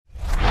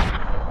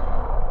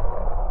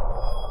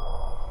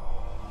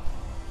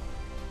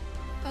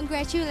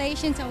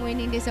congratulations on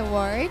winning this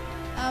award.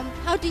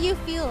 How do you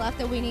feel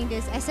after winning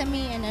this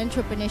SME and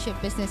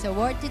Entrepreneurship Business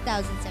Award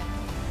 2007?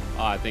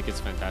 Oh, I think it's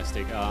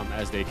fantastic.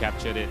 As they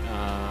captured it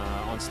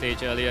on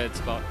stage earlier, it's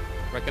about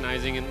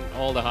recognizing in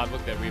all the hard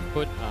work that we've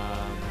put.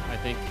 I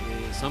think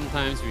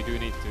sometimes we do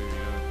need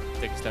to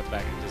take a step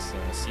back and just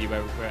see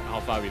how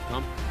far we've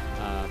come.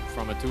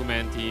 From a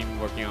two-man team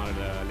working out of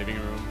the living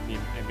room, me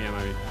and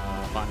my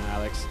partner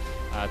Alex,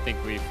 I think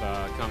we've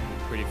come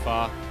pretty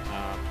far.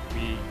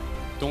 We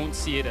don't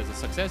see it as a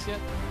success yet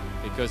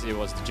because it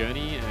was the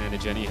journey, and the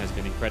journey has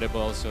been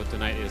incredible. So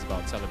tonight is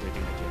about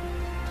celebrating the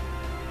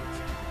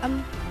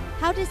journey.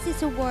 How does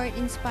this award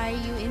inspire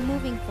you in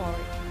moving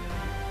forward?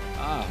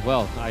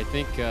 Well, I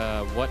think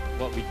what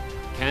we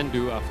can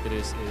do after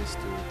this is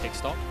to take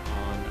stock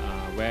on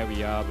where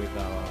we are with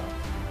our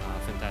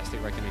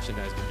fantastic recognition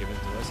that has been given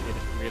to us. It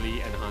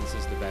really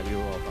enhances the value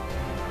of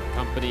our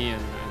company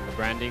and the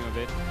branding of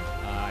it.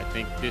 I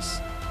think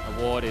this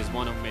award is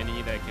one of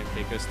many that can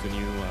take us to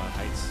new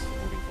heights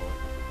moving forward.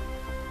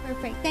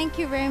 Perfect. Thank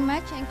you very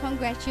much, and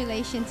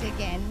congratulations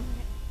again.